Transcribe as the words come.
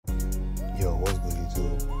Yo, what's good,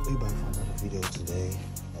 YouTube? We back for another video today.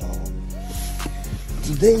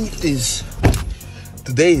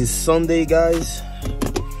 Today is Sunday, guys.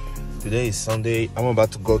 Today is Sunday. I'm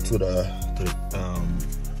about to go to the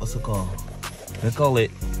what's it called? They call it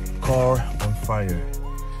Car on Fire.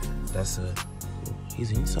 That's he's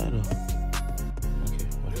inside of. Okay,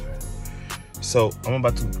 whatever. So I'm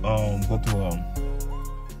about to go to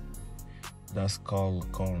that's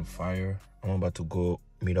called Car on Fire. I'm about to go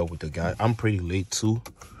meet up with the guy. I'm pretty late too.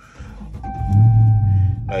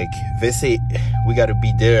 Like they say, we gotta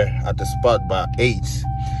be there at the spot by 8.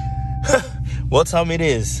 What time it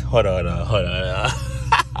is? Hold on.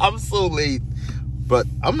 I'm so late, but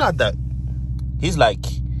I'm not that. He's like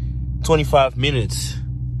 25 minutes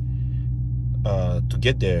to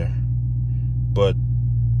get there, but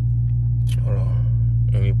hold on.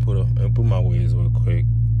 Let me put my ways real quick.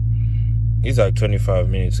 He's like 25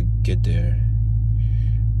 minutes to get there.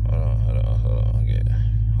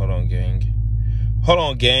 Hold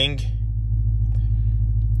on,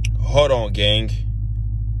 gang.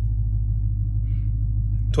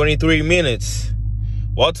 23 minutes.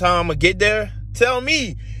 What time I'm gonna get there? Tell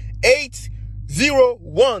me.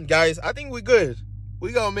 8:01, guys. I think we're good.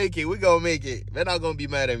 We gonna make it. They're not gonna be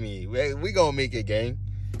mad at me. We gonna make it, gang.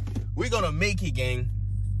 We're gonna make it, gang.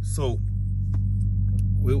 So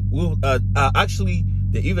we'll actually,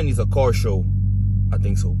 the event is a car show. I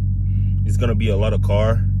think so. It's gonna be a lot of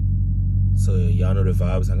car. So y'all know the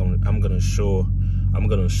vibes. I'm gonna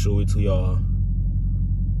show it to y'all.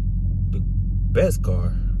 The best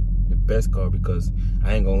car, because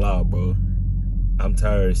I ain't gonna lie, bro. I'm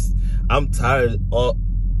tired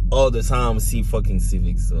all the time see fucking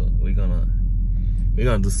Civics. So we're gonna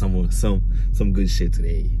do some good shit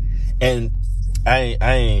today. And I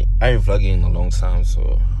ain't vlogging in a long time,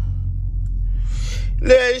 so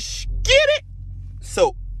let's get it.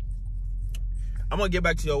 So I'm gonna get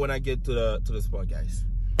back to y'all when I get to the spot, guys.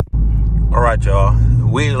 All right, y'all.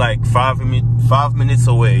 We're like 5 minutes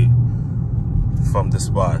away from the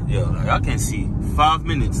spot. Yo, like, I can see 5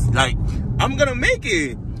 minutes. Like, I'm gonna make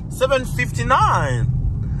it. 7:59.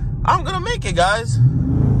 I'm gonna make it, guys.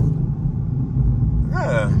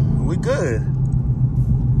 Yeah, we good.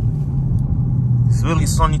 It's really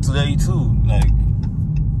sunny today too. Like,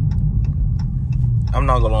 I'm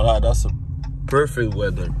not gonna lie, that's a perfect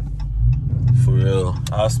weather. For real,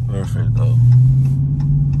 that's perfect though.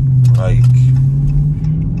 Like,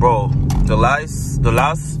 bro, the last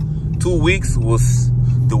 2 weeks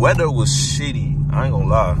the weather was shitty. I ain't gonna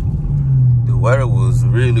lie, the weather was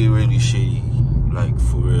really shitty. Like,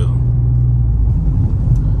 for real,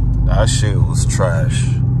 that shit was trash.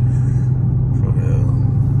 For real.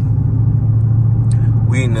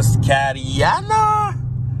 We in the Scatiana,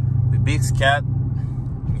 the big scat,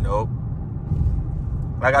 you know.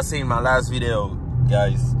 Like I said in my last video,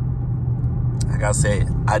 guys, like I said,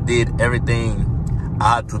 I did everything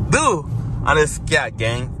I had to do on this scat,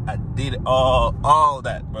 gang. I did all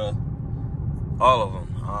that, bro. All of them.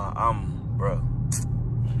 Bro.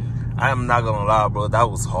 I am not gonna lie, bro. That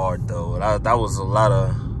was hard, though. That was a lot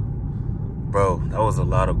of, bro. That was a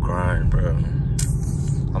lot of grind, bro.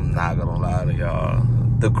 I'm not gonna lie to y'all.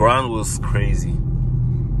 The grind was crazy.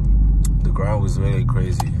 The grind was really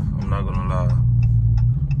crazy. I'm not gonna lie.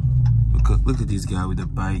 Look at this guy with the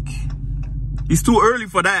bike. It's too early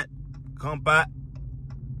for that. Come back.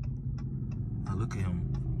 Now look at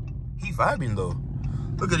him. He vibing though.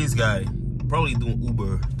 Look at this guy. Probably doing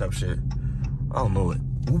Uber type shit. I don't know it.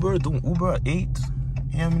 Doing Uber at 8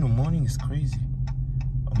 a.m. in the morning is crazy.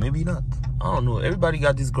 Or maybe not. I don't know. Everybody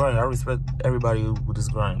got this grind. I respect everybody with this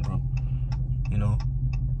grind, bro. You know.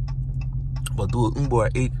 But doing Uber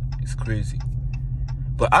at 8 is crazy.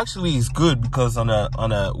 But actually, it's good because on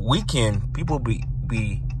a weekend, people be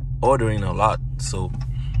ordering a lot, so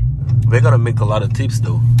we're gonna make a lot of tips,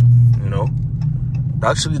 though. You know,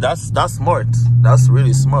 actually, that's smart. That's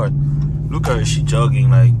really smart. Look at her, she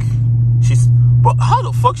jogging like she's. But how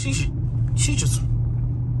the fuck she just?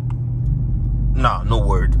 Nah, no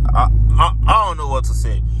word. I don't know what to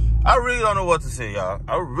say. I really don't know what to say, y'all.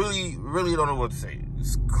 I really don't know what to say.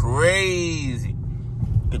 It's crazy.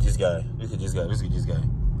 Look at this guy. Look at this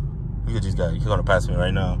guy. He's gonna pass me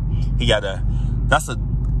right now. He got the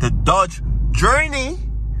Dodge Journey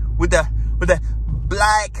with the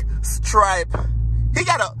black stripe. He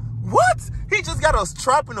got what? He just got a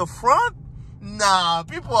stripe in the front? Nah,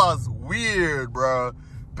 people are weird, bro.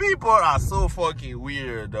 People are so fucking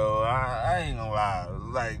weird, though. I ain't gonna lie.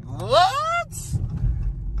 Like, what?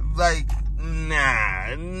 Like,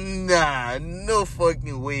 nah, no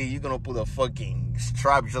fucking way you're gonna put a fucking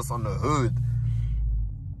stripe just on the hood.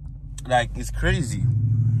 Like, it's crazy.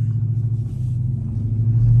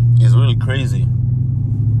 It's really crazy.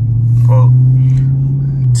 Bro,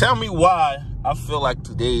 tell me why I feel like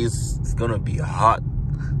today is gonna be hot.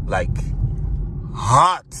 Like,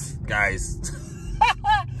 hot, guys.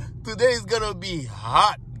 Today is gonna be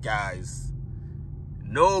hot, guys.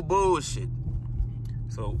 No bullshit.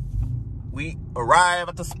 So, we arrive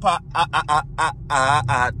at the spot.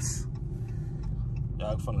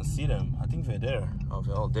 Y'all finna see them. I think they're there. Oh,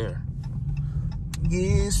 they're all there.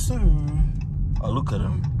 Yes, sir. Oh, look at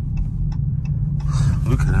them.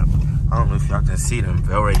 Look at them. I don't know if y'all can see them.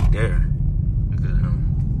 They're already there. Look at them.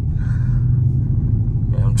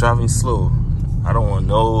 Yeah, I'm driving slow. I don't want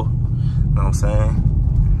no, you know what I'm saying?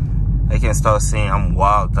 They can start saying I'm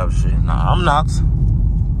wild type shit. Nah, I'm not.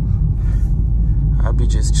 I'll be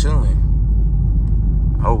just chilling.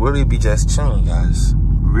 I'll really be just chilling, guys.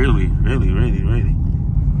 Really, really, really, really.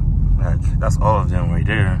 Like, that's all of them right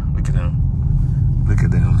there. Look at them. Look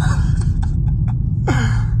at them.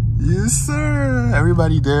 Yes, sir.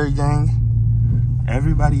 Everybody there, gang.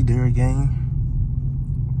 Everybody there, gang.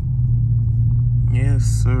 Yes,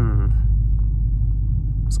 sir.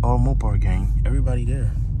 It's all Mopar gang. Everybody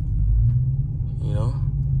there. You know?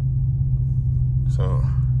 So,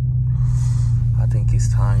 I think it's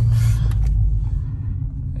time.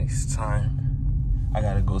 It's time. I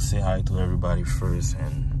gotta go say hi to everybody first,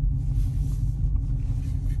 and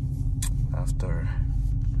after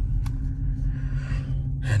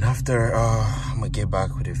I'm gonna get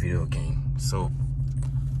back with the video, gang. So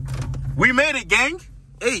we made it, gang.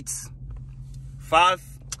 8, 5.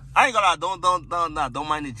 I ain't gonna lie, don't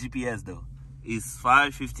mind the GPS though. It's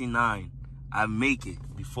 5:59. I make it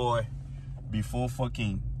before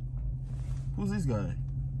fucking. Who's this guy?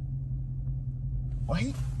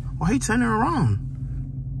 Why he turning around?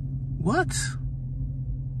 What?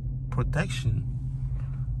 Protection.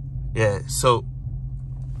 Yeah, so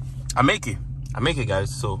I make it,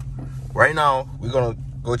 guys. So right now we're gonna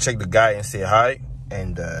go check the guy and say hi,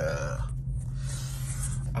 and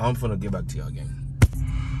I'm gonna get back to y'all, gang.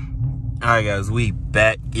 All right, guys, we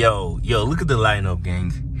back. Yo, look at the lineup,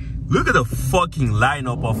 gang. Look at the fucking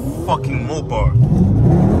lineup of fucking Mopar.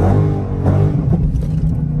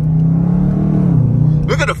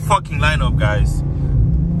 Look at the fucking lineup, guys.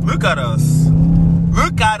 Look at us.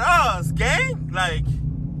 Look at us, gang. Like,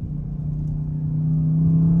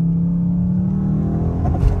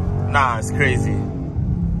 nah, it's crazy.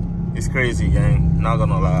 It's crazy, gang. Not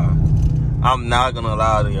gonna lie. I'm not gonna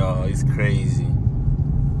lie to y'all. It's crazy.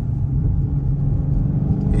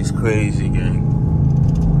 It's crazy, gang.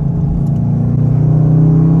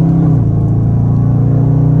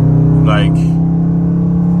 Like,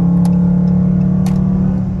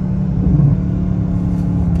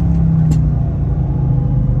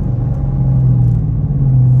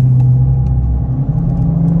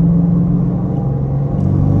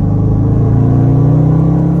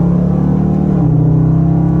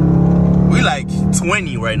 we like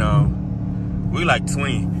 20 right now. We like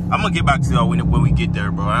 20. I'm gonna get back to y'all when we get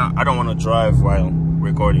there, bro. I don't want to drive while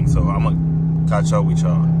recording, so I'm gonna catch up with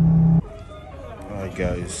y'all. Alright,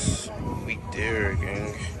 guys, we there,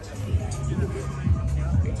 gang.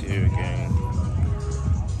 We there, gang.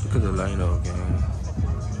 Look at the lineup, gang.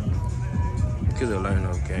 Look at the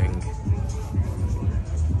lineup, gang.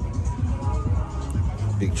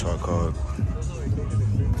 Big truck hog.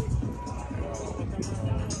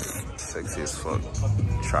 Sexy as fuck.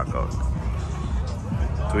 Truck hog.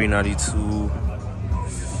 392.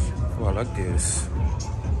 Oh, I like this.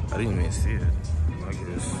 I didn't even see it. I like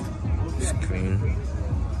this. It's clean.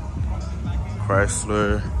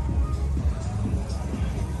 Chrysler.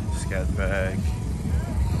 Scat bag.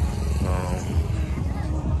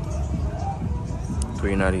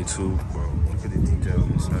 392. Bro, look at the detail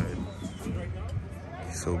inside.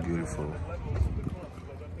 It's so beautiful.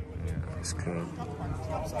 Yeah, it's clean.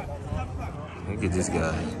 Look at this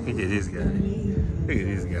guy. Look at this guy. Look at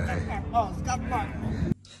this guy.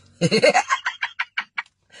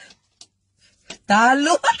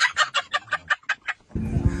 Talo.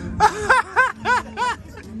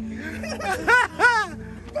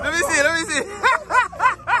 Let me see.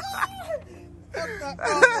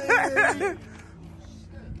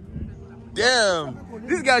 Damn,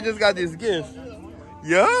 this guy just got this gift.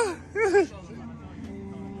 Yeah?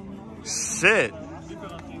 Shit.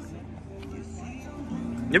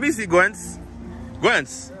 Let me see, Gwents.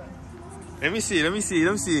 Let me see.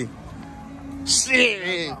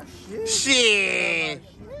 Shit.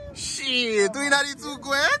 392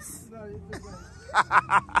 Gwents?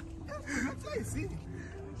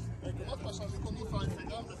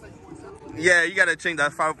 Yeah, you gotta change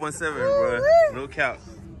that 5.7, bro. No cap.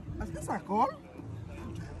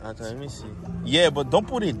 Let me see. Yeah, but don't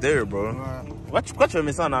put it there, bro. What you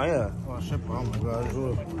missing now? Yeah. Oh, je sais pas, mon gars.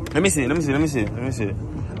 Let me see.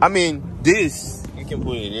 I mean, this you can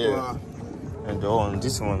put it here, and on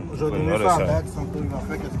this one. Je vais donner ça avec, sans que il va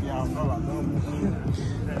faire qu'est-ce qu'il y a encore là-dedans.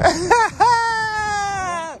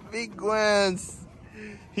 Big Gwens.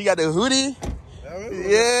 He got the hoodie.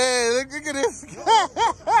 Yeah, look at this.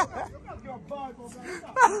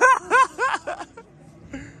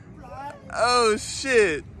 Oh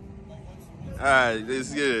shit. Alright,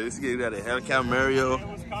 let's get it. We got a Hellcat Mario.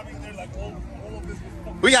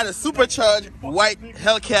 We got a supercharged white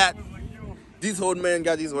Hellcat. This old man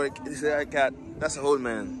got this work. This Hellcat. That's a old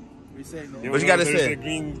man. What you gotta say?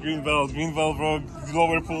 Green belt, bro.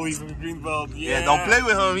 Lower pulley, green belt. Yeah, don't play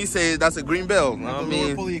with him. He says that's a green belt. I mean,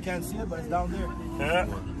 Lower pulley, you can't see it, but it's down there. Yeah.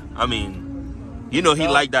 I mean, you know he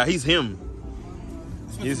like that. He's him.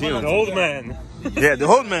 He's him. The old man. Yeah, the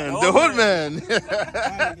old man. The old man.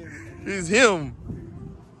 He's him.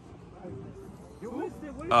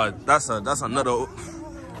 That's another.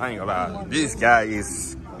 I ain't gonna lie. This guy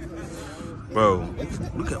is, bro.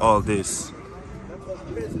 Look at all this.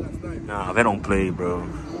 Nah, they don't play, bro.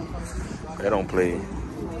 They don't play.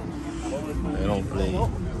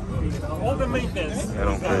 All the maintenance. They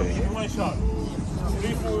don't play. One shot.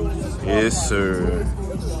 Yes, sir.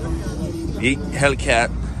 Big Hellcat.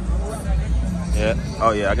 Yeah.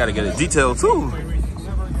 Oh yeah, I gotta get a detail too.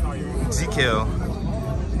 Decal.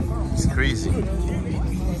 It's crazy.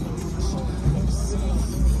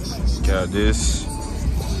 Got this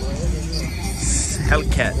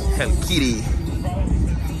Hellcat, Hellkitty.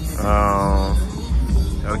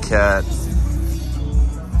 Hellcat.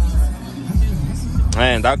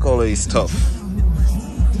 Man, that color is tough.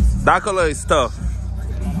 That color is tough.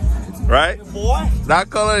 Right? Boy. That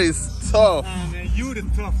color is tough. Man, you the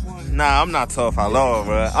tough one. Nah, I'm not tough. I love,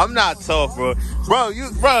 bro. I'm not tough, bro. Bro,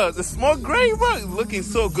 the smoke gray, bro, is looking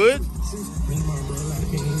so good.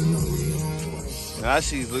 That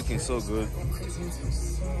shit's looking so good.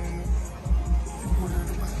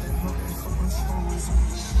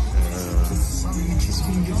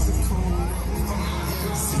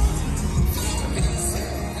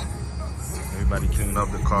 Everybody cleaning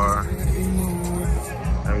up the car.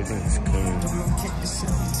 Everything's clean.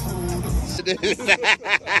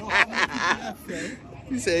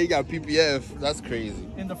 He said he got PPF. That's crazy.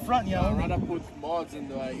 In the front, yeah. I'd rather put mods in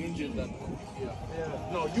the engine than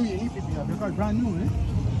No, you need PPF. Your car's brand new, eh?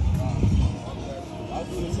 I'll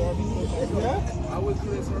do this already. Yeah? I would do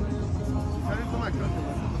this already.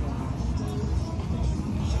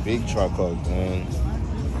 Big truck hog, man.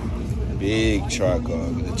 Big truck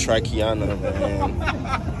hog. The Trakiana, man.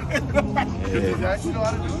 Yeah. You actually know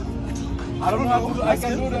how to do it? I don't know how to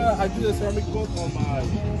do it. I do the ceramic coat on my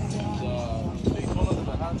Daytona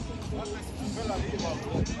that I had.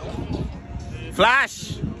 Flash!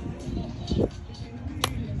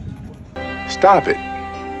 Stop it.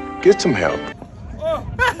 Get some help.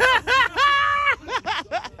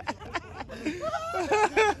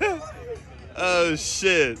 Oh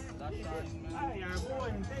shit.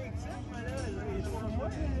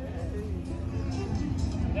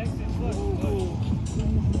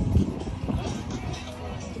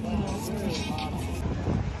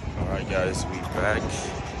 Alright guys, we back.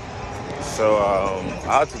 So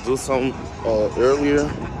I had to do some earlier,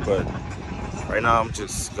 but right now I'm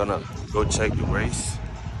just gonna go check the race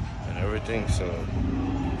and everything. So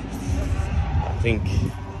I think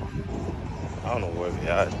I don't know where we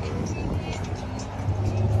at.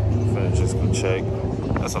 I'm gonna just go check.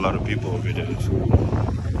 That's a lot of people over there. So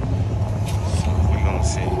we're gonna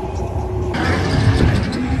see.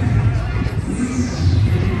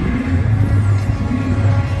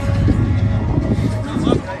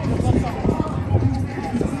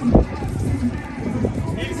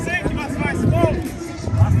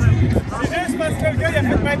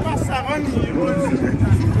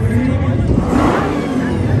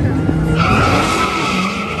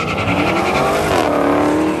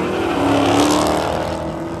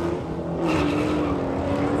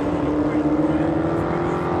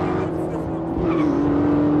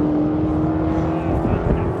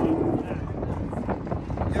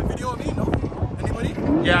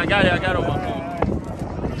 Yeah, I got it on my phone.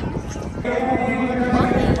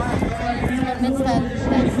 That's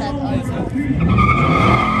that also.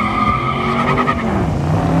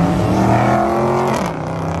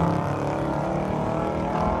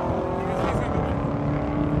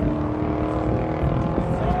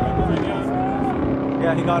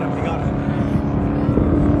 Yeah, he got him.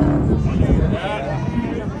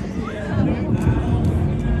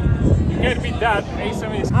 You can't beat that.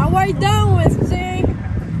 A7 is How are you done with Jake?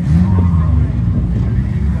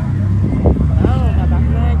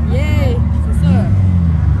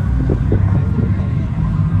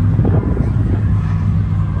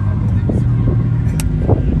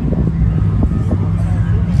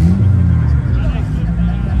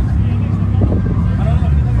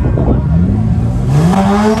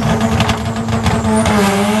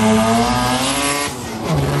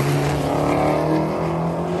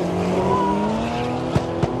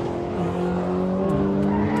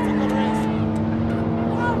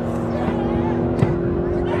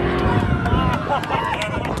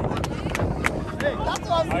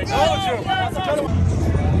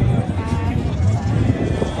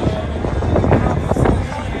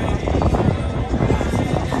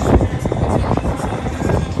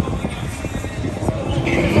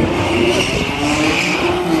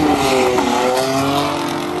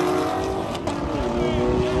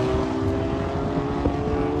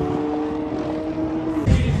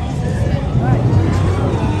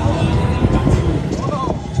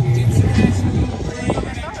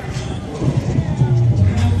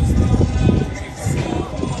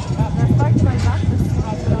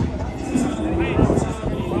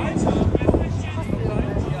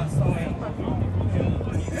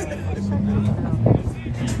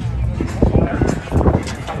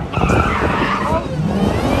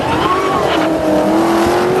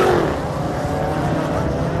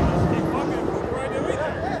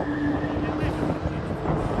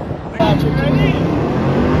 got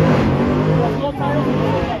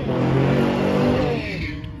you.